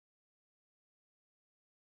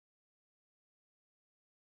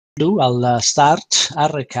do, I'll start a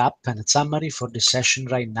recap and a summary for this session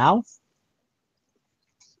right now.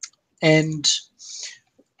 And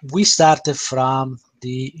we started from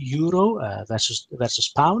the euro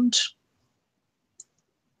versus pound,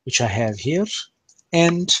 which I have here.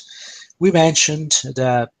 And we mentioned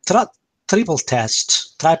the triple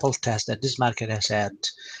test that this market has had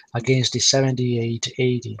against the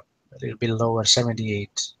 78.80, a little bit lower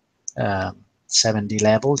 78.70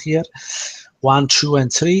 level here. 1, 2,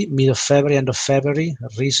 and 3, mid of February, end of February,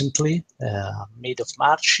 recently, mid of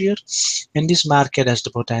March here. And this market has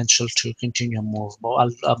the potential to continue a move lower.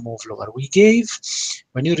 We gave,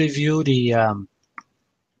 when you review the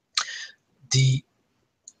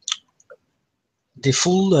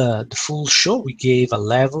full show, we gave a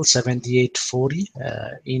level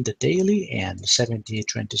 78.40 in the daily and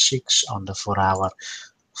 78.26 on the 4-hour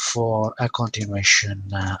for a continuation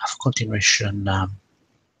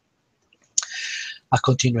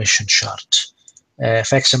chart.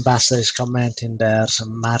 FX Ambassador is commenting there.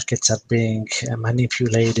 Some markets are being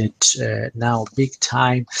manipulated now big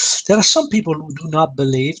time. There are some people who do not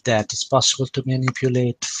believe that it's possible to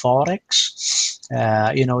manipulate Forex.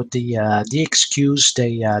 The excuse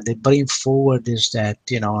they bring forward is that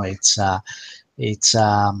it's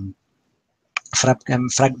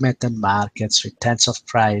fragmented markets with tens of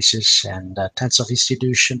prices and tens of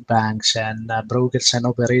institution banks and brokers and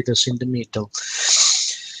operators in the middle.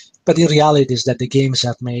 But in reality is that the games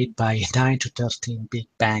are made by 9 to 13 big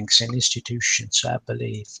banks and institutions. So I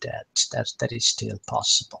believe that is still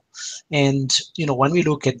possible. And, when we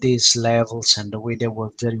look at these levels and the way they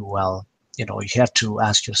work very well, you have to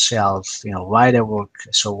ask yourself, why they work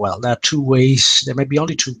so well. There are two ways. There may be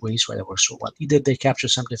only two ways why they work so well. Either they capture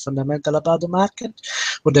something fundamental about the market,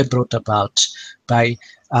 or they're brought about by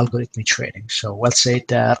algorithmic trading. So well said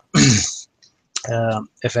there,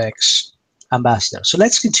 FX Ambassador. So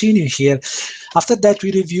let's continue here. After that,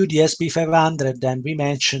 we reviewed the SP 500, and we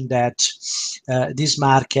mentioned that this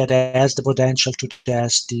market has the potential to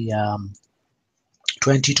test the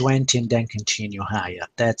 2020 and then continue higher.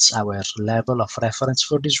 That's our level of reference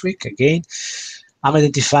for this week. Again, I'm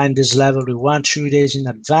identifying this level with 1-2 days in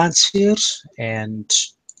advance here, and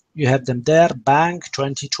you have them there. Bank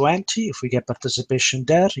 2020. If we get participation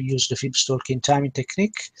there, use the Fib stalking timing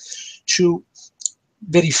technique to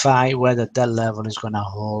verify whether that level is going to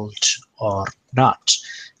hold or not.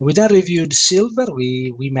 We then reviewed silver.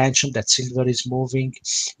 We mentioned that silver is moving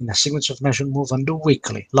in a sequence of measured move on the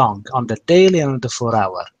weekly, long, on the daily and on the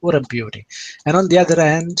 4-hour. What a beauty. And on the other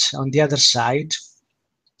end, on the other side,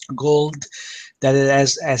 gold that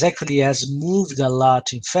has moved a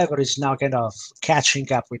lot in February is now kind of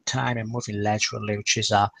catching up with time and moving laterally, which is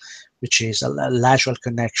a lateral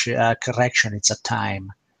correction. It's a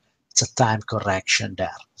time correction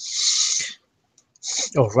there.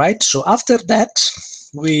 All right, so after that,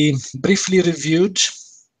 we briefly reviewed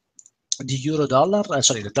the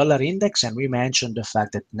the dollar index, and we mentioned the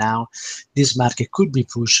fact that now this market could be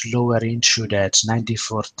pushed lower into that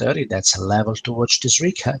 94.30. That's a level to watch this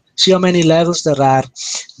week. See how many levels there are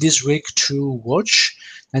this week to watch,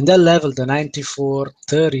 and that level, the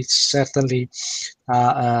 94.30, is certainly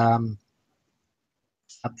a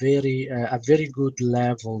very good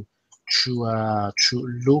level to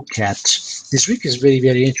look at. This week is very,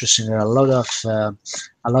 very interesting. There are a lot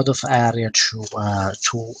of area to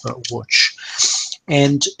watch.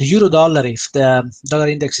 And the euro dollar, if the dollar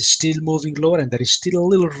index is still moving lower and there is still a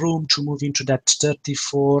little room to move into that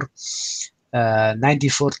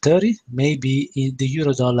 94.30, maybe the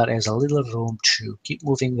euro dollar has a little room to keep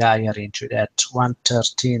moving higher into that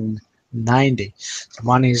 113.90.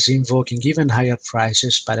 One is invoking even higher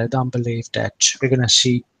prices, but I don't believe that we're going to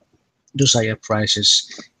see those higher prices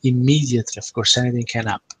immediately. Of course, anything can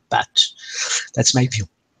happen, but that's my view.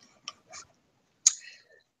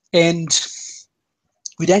 And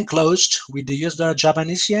we then closed with the US dollar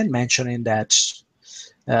Japanese yen, mentioning that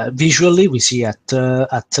visually we see a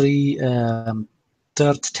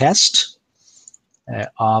third test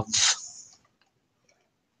of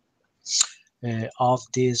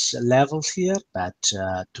this level here, but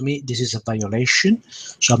to me this is a violation,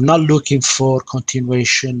 so I'm not looking for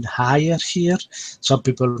continuation higher here. Some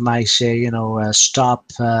people might say,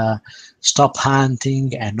 stop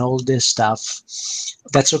hunting and all this stuff.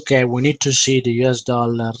 That's okay. We need to see the US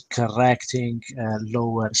dollar correcting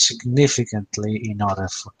lower significantly in order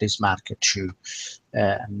for this market to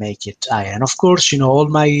make it higher. And of course, all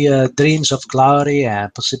my dreams of glory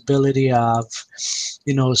and possibility of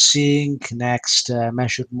seeing next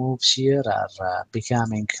measured moves here are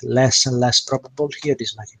becoming less and less probable here.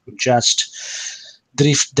 This market could just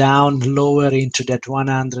drift down lower into that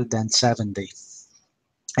 170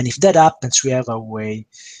 And if that happens, we have a way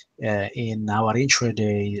in our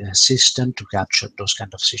intraday system to capture those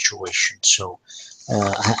kind of situations. So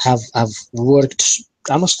I've worked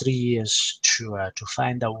almost 3 years to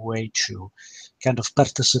find a way to kind of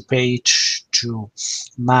participate to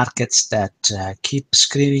markets that keep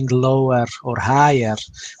screening lower or higher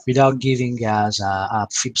without giving us a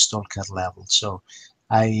fib stalker level. So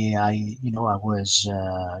I was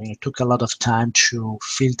took a lot of time to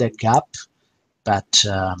fill that gap, but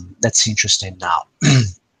that's interesting now.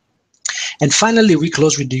 And finally, we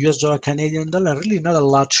close with the US dollar, Canadian dollar. Really not a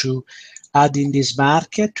lot to add in this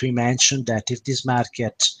market. We mentioned that if this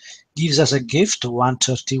market gives us a gift,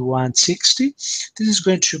 131.60, this is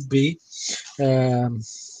going to be um,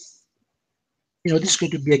 this is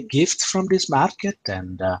going to be a gift from this market,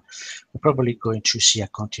 and we're probably going to see a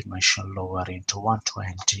continuation lower into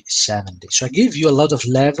 120.70. So I gave you a lot of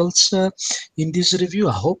levels in this review.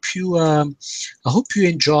 I hope you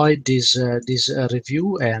enjoyed this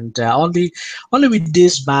review, and only with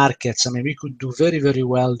these markets, I mean, we could do very, very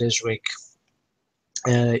well this week.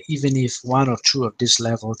 Even if one or two of these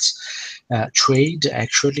levels trade,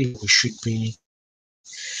 actually we should be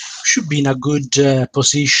in a good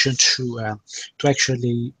position to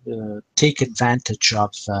actually take advantage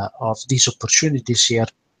of these opportunities here.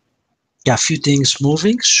 A few things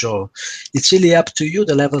moving, so it's really up to you.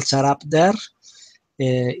 The levels are up there.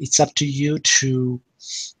 It's up to you to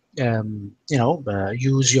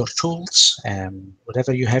use your tools and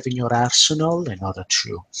whatever you have in your arsenal in order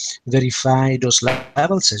to verify those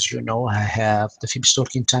levels. As you know, I have the fib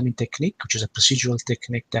stalking timing technique, which is a procedural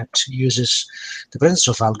technique that uses the presence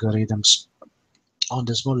of algorithms on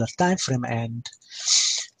the smaller time frame. And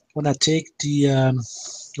I want to take the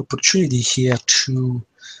opportunity here to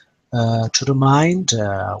remind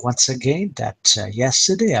once again that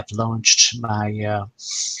yesterday I've launched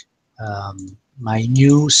my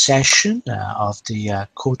new session of the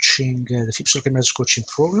coaching, the fib stalking coaching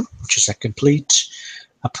program, which is a complete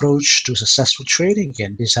approach to successful trading.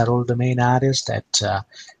 And these are all the main areas that,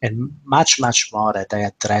 and much more that I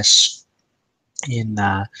address in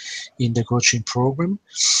the coaching program.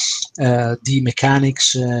 The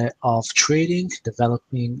mechanics of trading,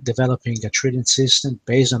 developing a trading system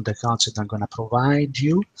based on the concept I'm going to provide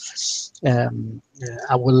you.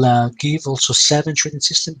 I will give also 7 trading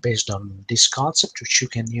systems based on this concept, which you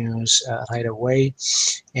can use right away.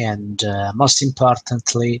 And most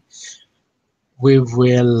importantly,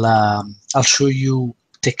 I'll show you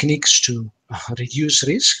techniques to reduce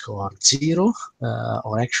risk or zero,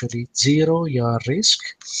 or actually zero your risk,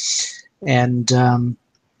 and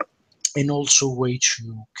also a way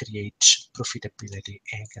to create profitability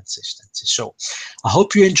and consistency. So I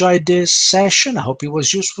hope you enjoyed this session. I hope it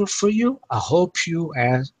was useful for you. I hope you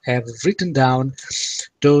have written down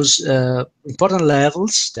those important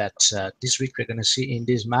levels that this week we're going to see in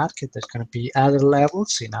this market. There's going to be other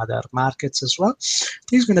levels in other markets as well.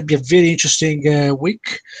 This is going to be a very interesting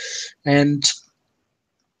week, and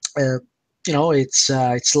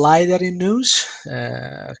it's lighter in news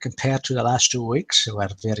compared to the last 2 weeks. They were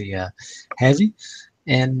very heavy,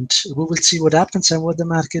 and we will see what happens and what the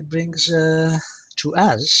market brings to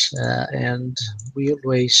us. And we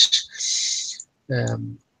always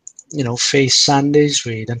face Sundays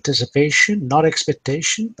with anticipation, not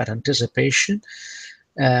expectation, but anticipation,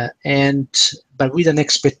 but with an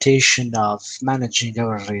expectation of managing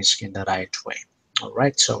our risk in the right way. All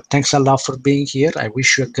right, so thanks a lot for being here. I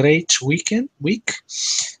wish you a great week,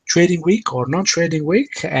 trading week or non-trading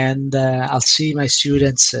week, and I'll see my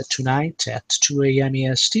students tonight at 2 a.m.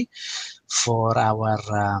 EST for our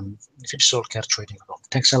fib stalker trading room.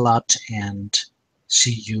 Thanks a lot, and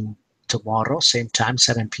see you tomorrow, same time,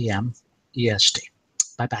 7 p.m. EST.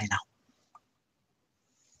 Bye-bye now.